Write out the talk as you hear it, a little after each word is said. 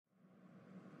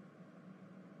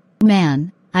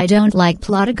Man, I don't like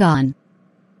Plotagon.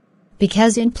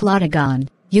 Because in Plotagon,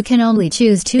 you can only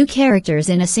choose 2 characters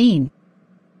in a scene.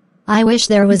 I wish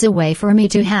there was a way for me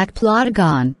to hack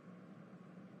Plotagon.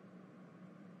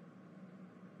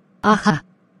 Aha!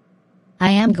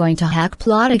 I am going to hack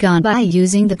Plotagon by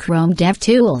using the Chrome Dev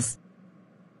tools.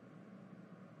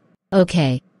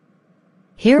 Okay.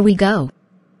 Here we go.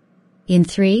 In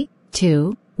 3,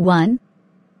 2, 1.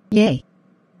 Yay!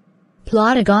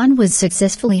 Plotagon was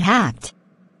successfully hacked.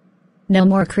 No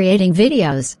more creating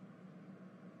videos.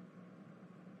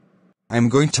 I'm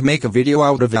going to make a video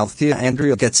out of Althea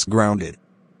Andrea Gets Grounded.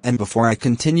 And before I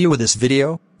continue with this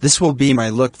video, this will be my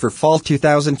look for fall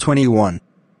 2021.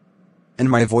 And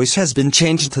my voice has been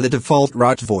changed to the default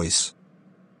Rot voice.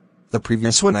 The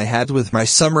previous one I had with my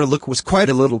summer look was quite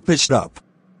a little pitched up.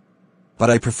 But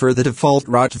I prefer the default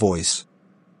Rot voice.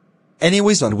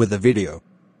 Anyways, on with the video.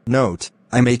 Note,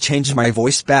 I may change my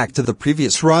voice back to the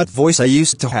previous Rot voice I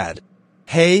used to had.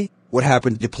 Hey, what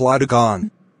happened to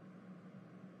Plotagon?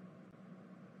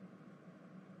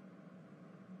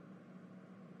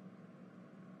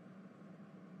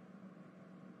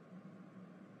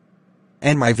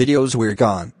 And my videos were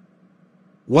gone.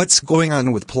 What's going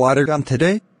on with Plotagon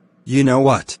today? You know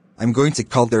what, I'm going to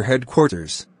call their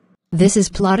headquarters. This is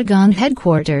Plotagon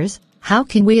headquarters. How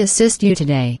can we assist you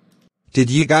today? Did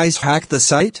you guys hack the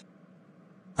site?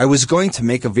 I was going to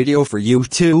make a video for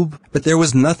YouTube, but there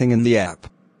was nothing in the app.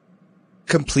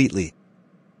 Completely.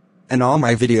 And all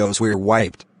my videos were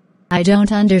wiped. I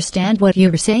don't understand what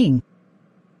you're saying.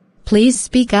 Please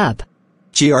speak up.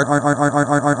 There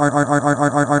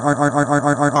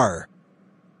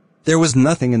was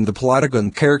nothing in the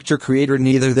Plotagon character creator,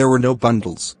 neither there were no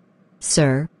bundles.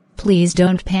 Sir, please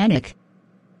don't panic.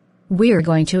 We're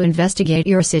going to investigate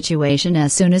your situation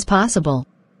as soon as possible.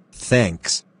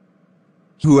 Thanks.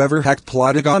 Whoever hacked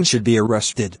Plotagon should be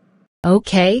arrested.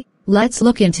 Okay, let's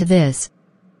look into this.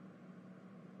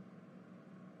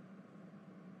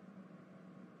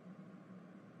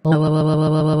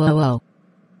 Oh.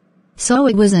 So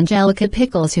it was Angelica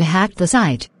Pickles who hacked the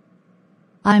site.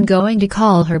 I'm going to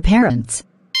call her parents.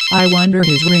 I wonder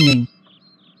who's ringing.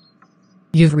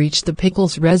 You've reached the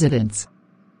Pickles residence.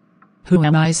 Who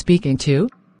am I speaking to?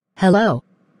 Hello.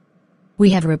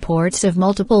 We have reports of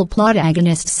multiple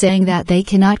Plotagonists saying that they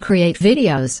cannot create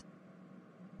videos.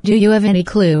 Do you have any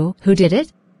clue who did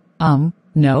it?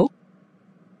 No.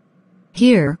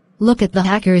 Here, look at the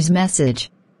hacker's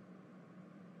message.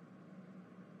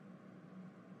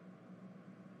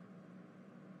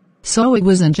 So it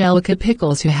was Angelica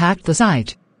Pickles who hacked the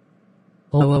site.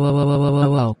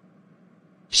 Oh.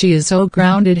 She is so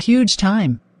grounded, huge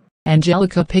time.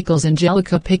 Angelica Pickles,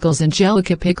 Angelica Pickles,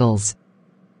 Angelica Pickles.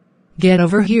 Get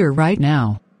over here right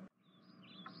now.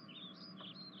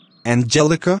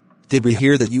 Angelica, did we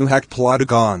hear that you hacked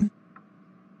Plotagon?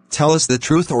 Tell us the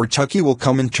truth or Chucky will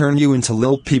come and turn you into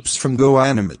Lil Peeps from Go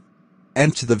Animate.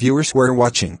 And to the viewers who are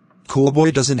watching,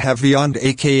 Coolboy doesn't have Beyond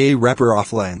aka Rapper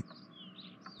offline.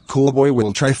 Coolboy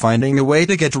will try finding a way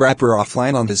to get Rapper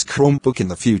offline on his Chromebook in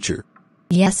the future.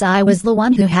 Yes, I was the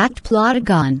one who hacked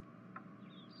Plotagon.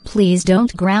 Please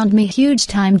don't ground me, huge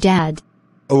time, Dad.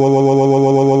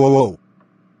 Oh.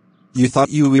 You thought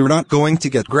you were not going to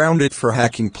get grounded for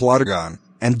hacking Plotagon.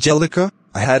 Angelica,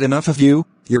 I had enough of you.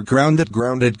 You're grounded for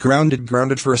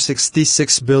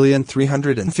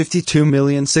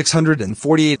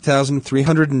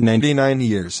 66,352,648,399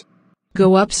 years.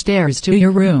 Go upstairs to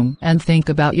your room and think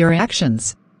about your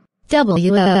actions.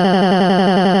 W.A.